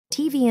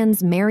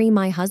TVN's Marry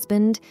My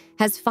Husband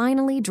has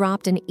finally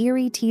dropped an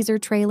eerie teaser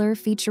trailer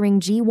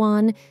featuring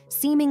Ji-won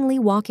seemingly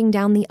walking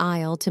down the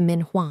aisle to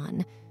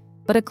Min-hwan.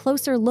 But a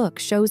closer look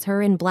shows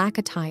her in black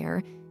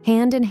attire,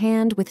 hand in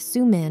hand with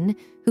Soo-min,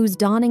 who's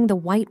donning the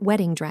white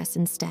wedding dress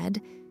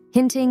instead,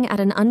 hinting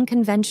at an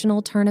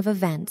unconventional turn of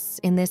events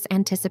in this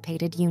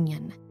anticipated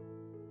union.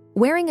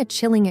 Wearing a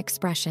chilling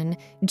expression,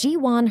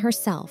 Ji-won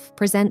herself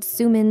presents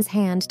Soo-min's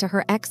hand to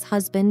her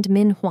ex-husband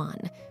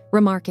Min-hwan,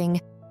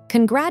 remarking,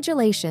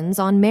 "Congratulations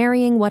on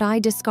marrying what I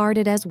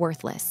discarded as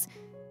worthless,"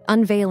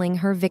 unveiling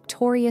her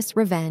victorious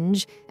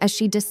revenge as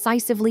she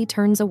decisively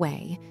turns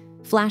away,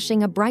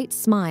 flashing a bright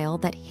smile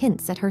that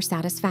hints at her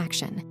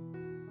satisfaction.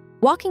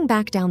 Walking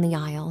back down the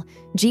aisle,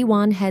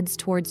 Ji-won heads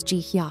towards Ji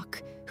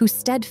Hyeok, who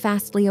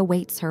steadfastly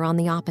awaits her on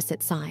the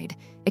opposite side,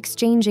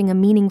 exchanging a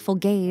meaningful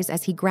gaze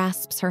as he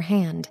grasps her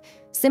hand,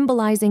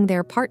 symbolizing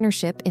their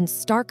partnership in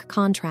stark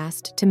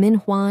contrast to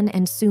Min-hwan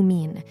and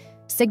Soo-min,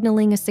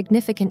 signaling a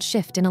significant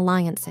shift in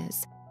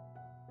alliances.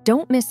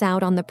 Don't miss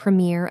out on the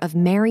premiere of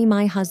Marry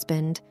My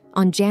Husband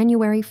on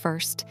January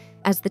 1st,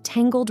 as the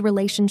tangled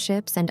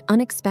relationships and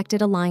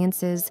unexpected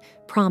alliances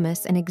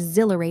promise an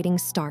exhilarating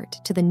start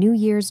to the New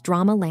Year's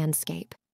drama landscape.